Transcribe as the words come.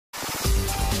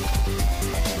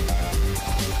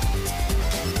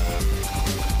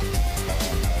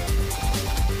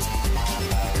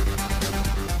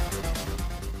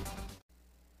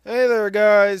Hotbar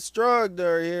guys,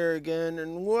 Strogdar here again,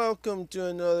 and welcome to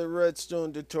another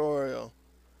Redstone tutorial.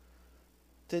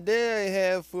 Today I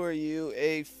have for you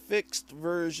a fixed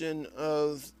version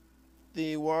of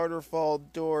the waterfall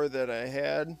door that I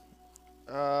had.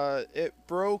 It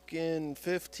broke in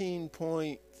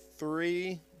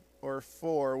 15.3 or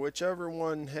 4, whichever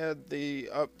one had the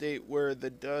update where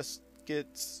the dust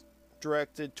gets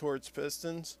directed towards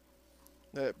pistons.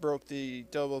 That broke the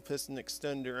double piston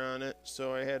extender on it,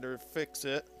 so I had to fix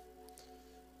it.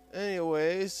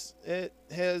 Anyways, it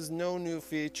has no new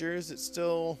features. It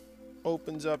still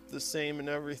opens up the same and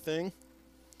everything.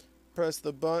 Press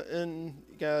the button,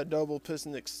 you got a double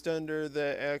piston extender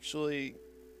that actually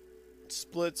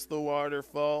splits the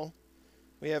waterfall.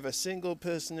 We have a single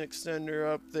piston extender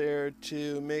up there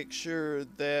to make sure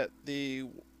that the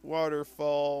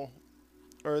waterfall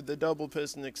or the double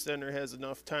piston extender has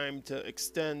enough time to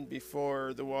extend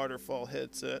before the waterfall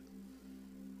hits it.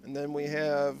 And then we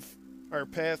have our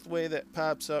pathway that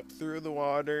pops up through the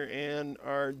water and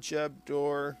our jeb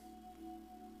door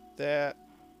that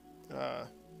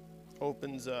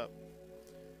opens up.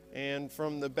 And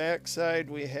from the back side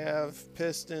we have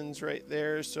pistons right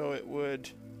there, so it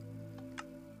would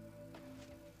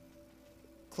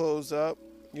close up.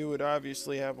 You would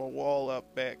obviously have a wall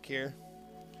up back here,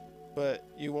 but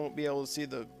you won't be able to see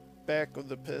the back of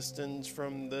the pistons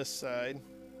from this side.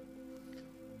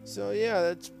 So yeah,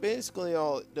 that's basically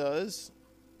all it does.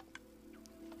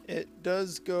 It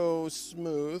does go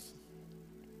smooth.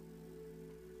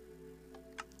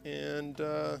 And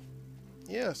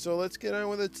yeah, so let's get on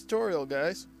with the tutorial,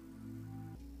 guys.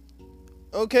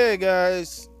 Okay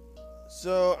guys,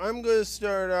 so I'm going to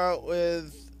start out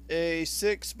with a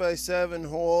 6x7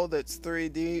 hole that's 3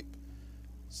 deep.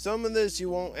 Some of this you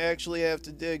won't actually have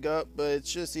to dig up, but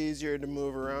it's just easier to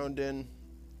move around in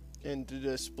and to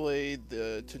display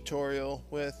the tutorial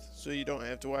with, so you don't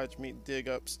have to watch me dig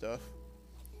up stuff.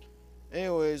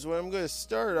 Anyways, what I'm going to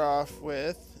start off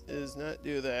with is not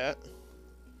do that.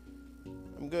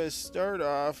 I'm going to start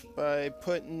off by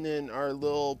putting in our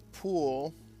little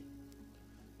pool.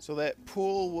 So that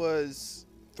pool was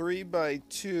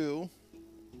 3x2,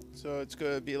 so it's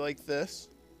going to be like this.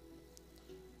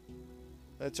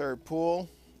 That's our pool.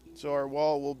 So our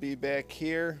wall will be back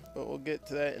here, but we'll get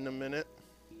to that in a minute.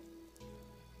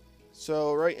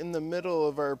 So right in the middle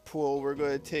of our pool, we're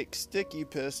going to take sticky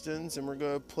pistons and we're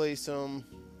going to place them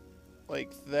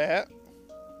like that.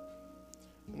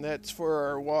 And that's for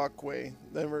our walkway.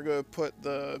 Then we're going to put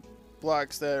the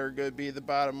blocks that are going to be the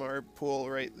bottom of our pool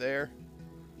right there.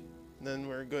 And then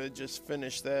we're going to just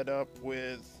finish that up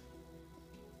with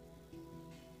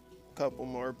a couple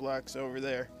more blocks over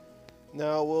there.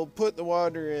 Now we'll put the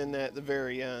water in at the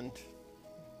very end.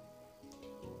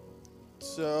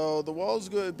 So the wall's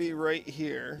going to be right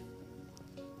here.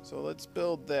 So let's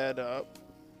build that up.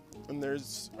 And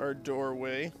there's our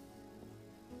doorway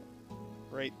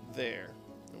right there.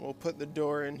 And we'll put the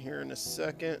door in here in a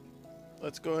second.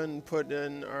 Let's go ahead and put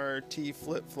in our T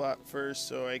flip-flop first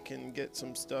so I can get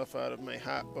some stuff out of my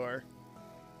hotbar.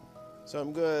 So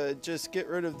I'm going to just get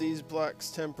rid of these blocks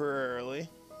temporarily.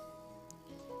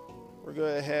 We're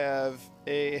going to have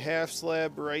a half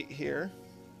slab right here.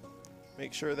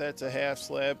 Make sure that's a half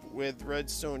slab with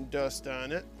redstone dust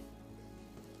on it.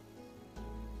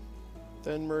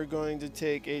 Then we're going to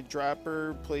take a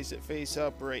dropper, place it face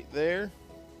up right there,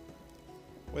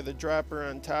 with a dropper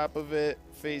on top of it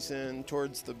facing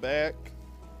towards the back.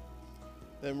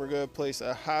 Then we're going to place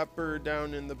a hopper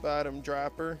down in the bottom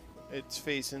dropper. It's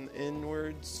facing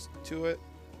inwards to it,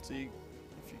 so you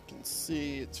can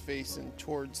see it's facing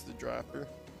towards the dropper.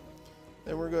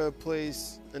 Then we're going to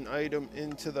place an item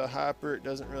into the hopper. It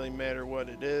doesn't really matter what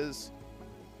it is.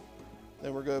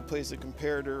 Then we're going to place a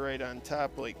comparator right on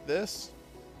top like this.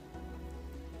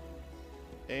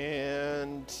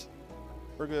 And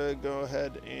we're going to go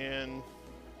ahead and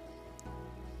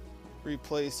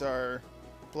replace our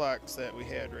blocks that we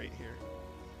had right here.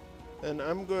 Then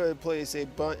I'm going to place a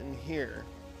button here,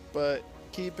 but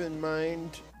keep in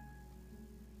mind,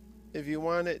 if you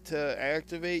want it to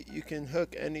activate, you can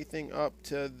hook anything up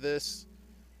to this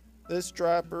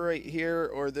dropper right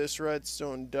here or this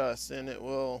redstone dust, and it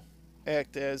will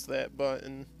act as that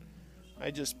button. I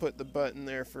just put the button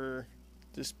there for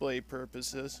display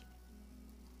purposes.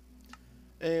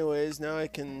 Anyways, now I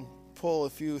can pull a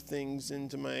few things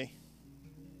into my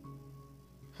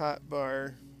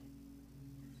hotbar.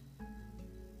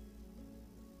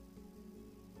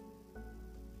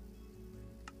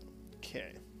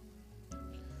 Okay.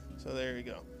 So there you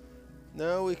go.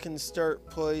 Now we can start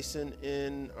placing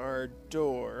in our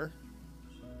door.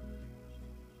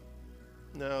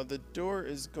 Now the door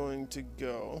is going to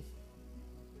go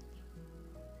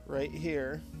right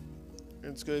here.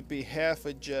 It's going to be half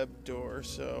a jeb door,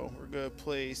 so we're going to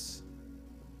place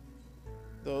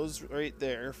those right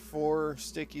there, 4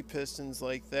 sticky pistons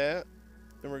like that.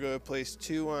 Then we're going to place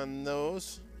 2 on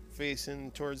those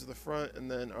facing towards the front, and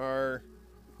then our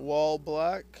wall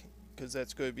block, because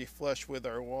that's going to be flush with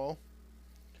our wall.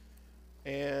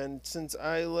 And since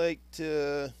I like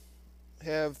to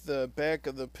have the back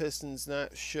of the pistons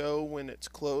not show when it's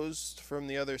closed from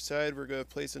the other side, we're going to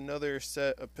place another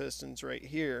set of pistons right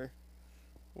here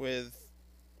with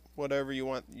whatever you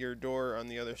want your door on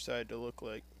the other side to look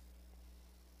like.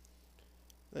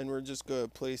 Then we're just going to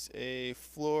place a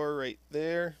floor right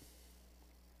there.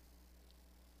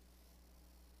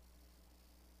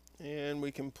 And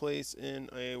we can place in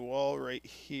a wall right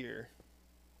here.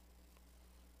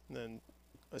 And then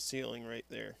a ceiling right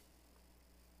there.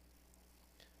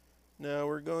 Now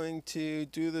we're going to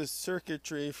do the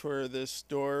circuitry for this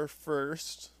door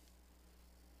first.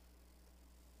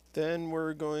 Then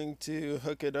we're going to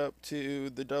hook it up to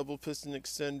the double piston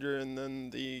extender and then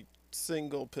the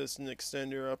single piston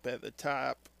extender up at the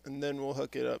top, and then we'll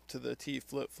hook it up to the T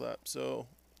flip-flop. So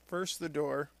first the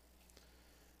door.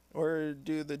 In order to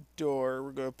do the door,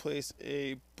 we're going to place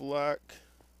a block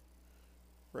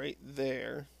right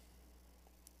there,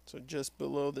 so just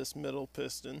below this middle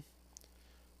piston.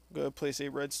 We're going to place a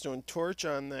redstone torch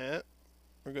on that.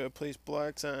 We're going to place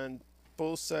blocks on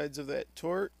both sides of that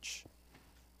torch,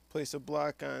 place a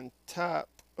block on top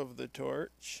of the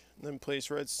torch, and then place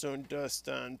redstone dust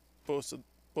on both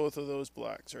of those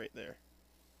blocks right there.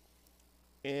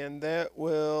 And that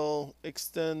will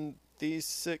extend these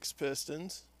 6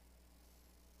 pistons.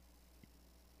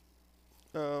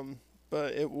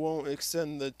 But it won't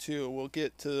extend the 2. We'll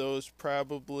get to those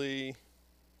probably.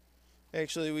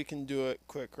 Actually, we can do it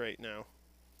quick right now.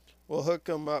 We'll hook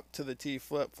them up to the T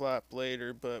flip-flop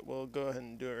later, but we'll go ahead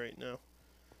and do it right now.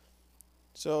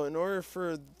 So in order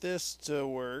for this to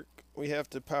work, we have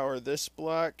to power this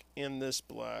block and this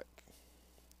block.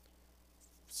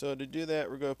 So to do that,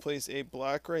 we're going to place a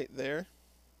block right there.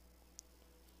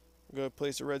 We're going to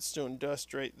place a redstone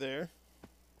dust right there.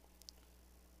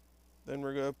 Then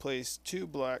we're going to place 2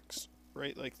 blocks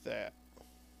right like that.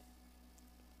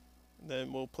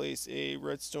 Then we'll place a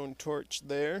redstone torch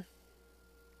there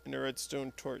and a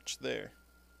redstone torch there.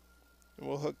 And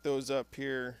we'll hook those up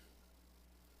here.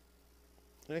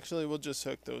 Actually, we'll just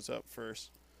hook those up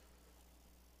first.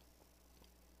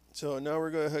 So now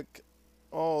we're going to hook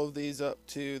all of these up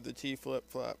to the T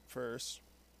flip-flop first.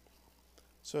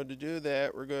 So to do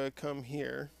that, we're going to come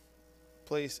here,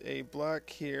 place a block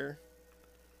here,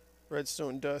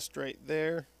 redstone dust right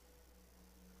there,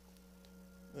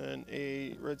 then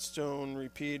a redstone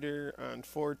repeater on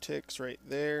 4 ticks right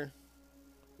there,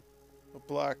 a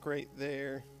block right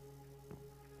there,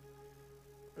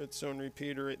 redstone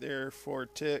repeater right there, 4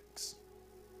 ticks,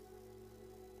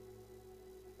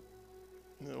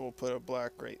 and then we'll put a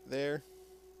block right there.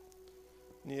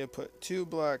 Need to put 2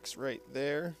 blocks right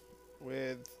there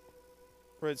with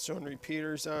redstone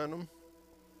repeaters on them.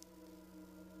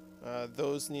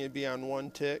 Those need to be on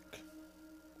 1 tick,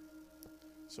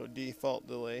 so default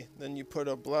delay. Then you put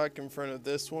a block in front of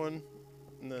this one,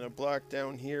 and then a block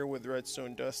down here with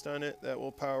redstone dust on it. That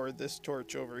will power this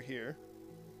torch over here.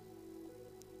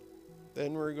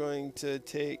 Then we're going to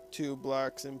take 2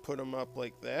 blocks and put them up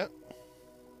like that.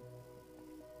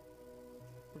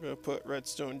 We're going to put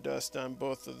redstone dust on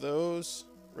both of those.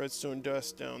 Redstone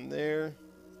dust down there.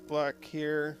 Block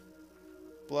here.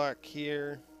 Block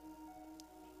here.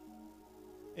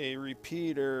 A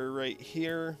repeater right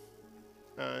here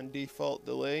on default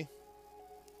delay.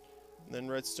 And then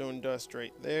redstone dust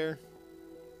right there.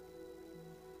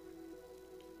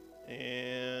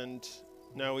 And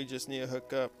now we just need to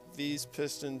hook up these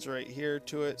pistons right here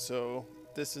to it. So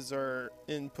this is our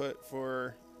input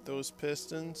for those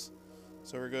pistons.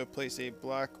 So we're going to place a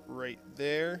block right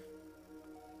there.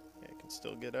 I can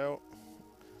still get out.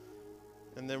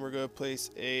 And then we're going to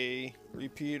place a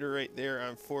repeater right there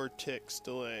on 4 ticks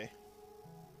delay.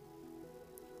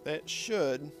 That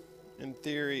should, in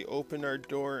theory, open our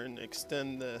door and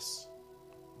extend this.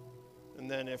 And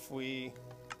then if we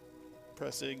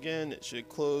press it again, it should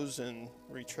close and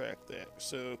retract that.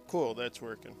 So cool, that's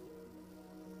working.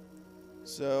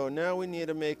 So now we need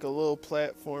to make a little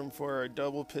platform for our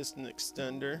double piston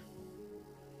extender.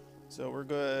 So we're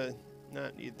going to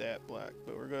not need that block,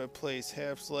 but we're going to place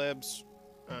half slabs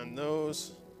on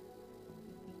those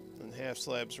and half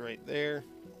slabs right there.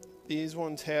 These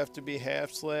ones have to be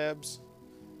half slabs,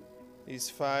 these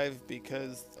 5,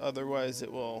 because otherwise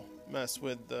it will mess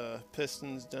with the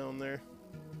pistons down there.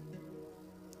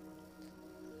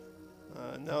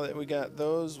 Now that we got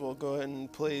those, we'll go ahead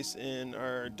and place in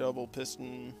our double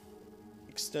piston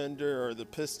extender, or the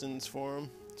pistons for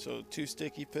them. So 2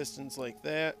 sticky pistons like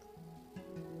that,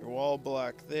 your wall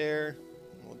block there.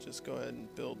 We'll just go ahead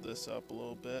and build this up a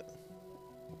little bit.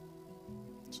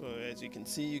 So as you can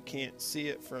see, you can't see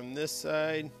it from this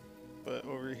side, but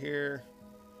over here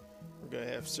we're going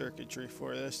to have circuitry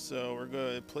for this. So we're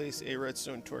going to place a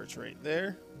redstone torch right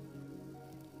there.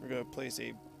 We're going to place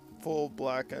a full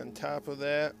block on top of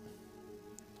that.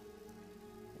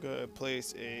 We're going to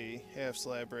place a half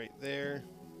slab right there.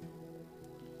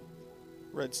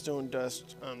 Redstone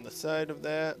dust on the side of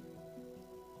that.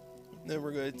 Then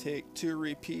we're going to take 2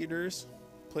 repeaters,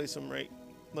 place them right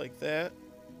like that.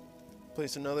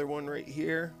 Place another one right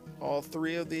here. All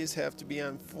 3 of these have to be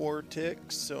on 4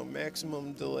 ticks, so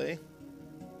maximum delay.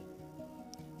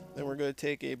 Then we're going to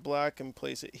take a block and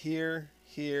place it here,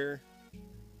 here,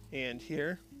 and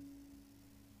here.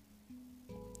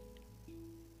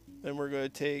 Then we're going to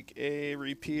take a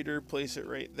repeater, place it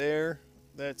right there.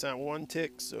 That's on 1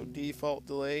 tick, so default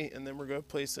delay. And then we're going to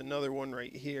place another one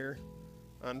right here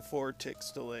on 4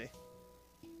 ticks delay.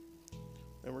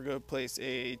 Then we're going to place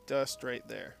a dust right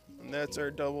there. And that's our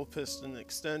double piston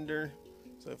extender.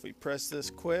 So if we press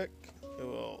this quick, it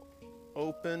will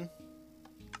open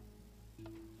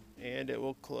and it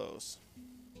will close.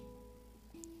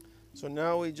 So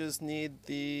now we just need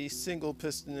the single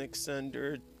piston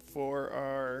extender for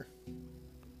our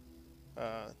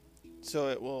so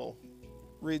it will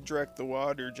redirect the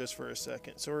water just for a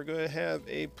second. So we're going to have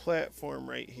a platform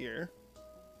right here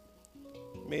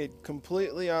made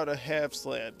completely out of half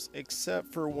slabs except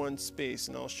for one space,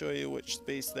 and I'll show you which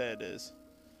space that is.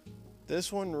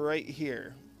 This one right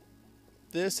here.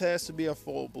 This has to be a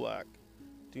full block.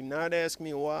 Do not ask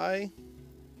me why.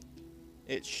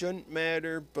 It shouldn't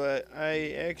matter, but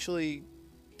I actually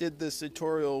did this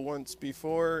tutorial once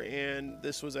before and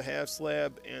this was a half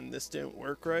slab and this didn't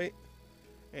work right.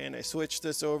 And I switched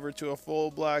this over to a full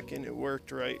block and it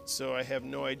worked right, so I have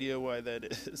no idea why that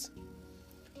is.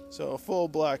 So a full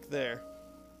block there.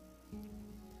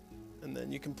 And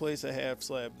then you can place a half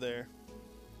slab there.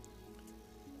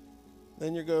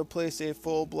 Then you're going to place a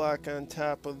full block on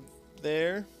top of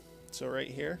there, so right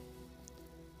here.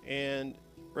 And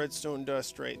redstone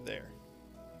dust right there.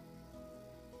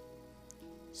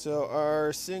 So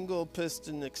our single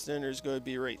piston extender is going to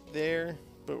be right there,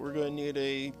 but we're going to need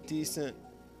a decent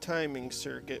timing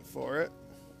circuit for it.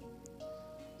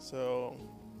 So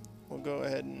we'll go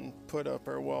ahead and put up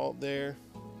our wall there.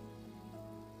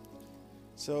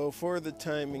 So for the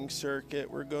timing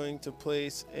circuit, we're going to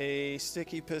place a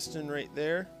sticky piston right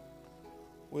there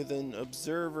with an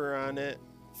observer on it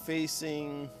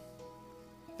facing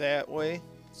that way,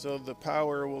 so the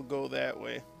power will go that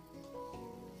way.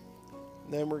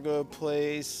 Then we're going to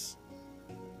place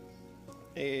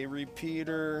a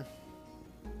repeater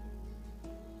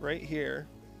right here.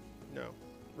 No,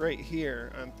 right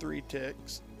here on 3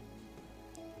 ticks.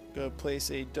 Going to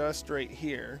place a dust right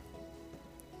here.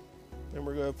 Then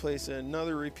we're going to place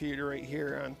another repeater right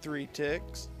here on 3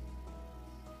 ticks.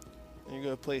 And you're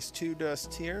going to place 2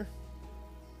 dusts here.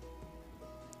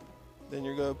 Then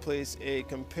you're going to place a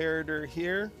comparator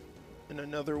here and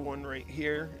another one right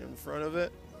here in front of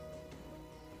it.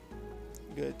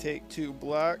 You're going to take 2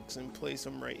 blocks and place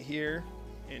them right here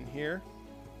and here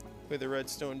with a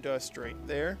redstone dust right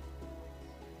there.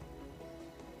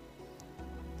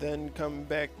 Then come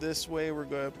back this way, we're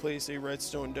going to place a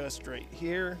redstone dust right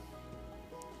here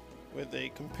with a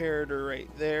comparator right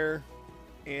there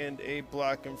and a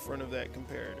block in front of that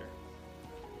comparator.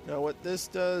 Now what this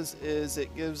does is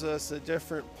it gives us a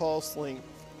different pulse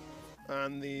length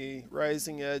on the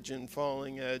rising edge and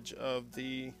falling edge of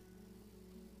the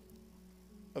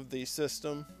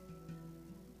system.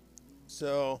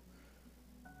 So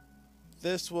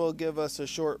this will give us a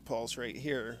short pulse right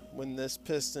here when this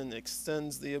piston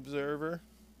extends the observer,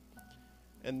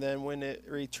 and then when it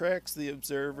retracts the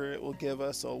observer it will give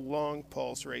us a long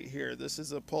pulse right here. This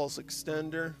is a pulse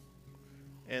extender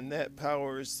and that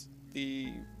powers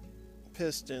the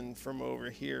piston from over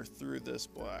here through this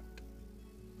block.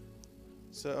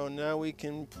 So now we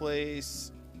can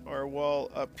place our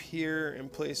wall up here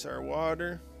and place our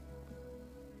water.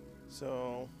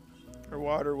 So our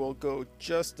water will go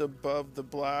just above the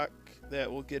block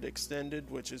that will get extended,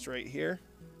 which is right here.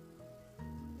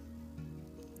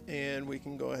 And we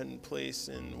can go ahead and place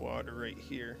in water right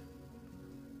here.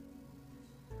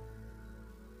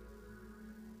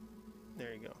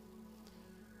 There you go.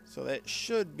 So that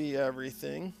should be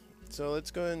everything. So let's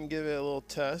go ahead and give it a little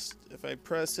test. If I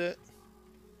press it,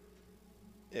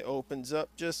 it opens up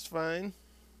just fine.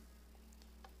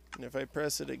 And if I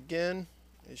press it again,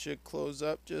 It should close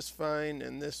up just fine,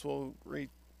 and this will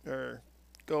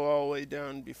go all the way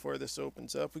down before this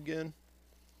opens up again.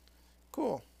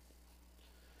 Cool.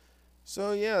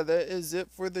 So yeah, that is it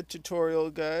for the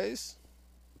tutorial, guys.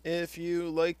 If you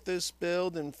like this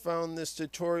build and found this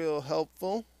tutorial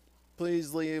helpful,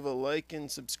 please leave a like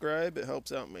and subscribe. It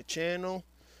helps out my channel.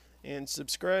 And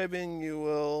subscribing, you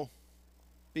will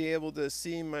be able to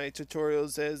see my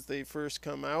tutorials as they first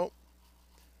come out.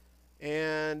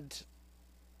 And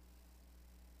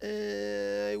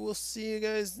I will see you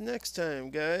guys next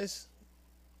time, guys.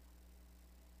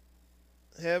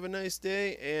 Have a nice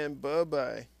day, and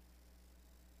bye-bye.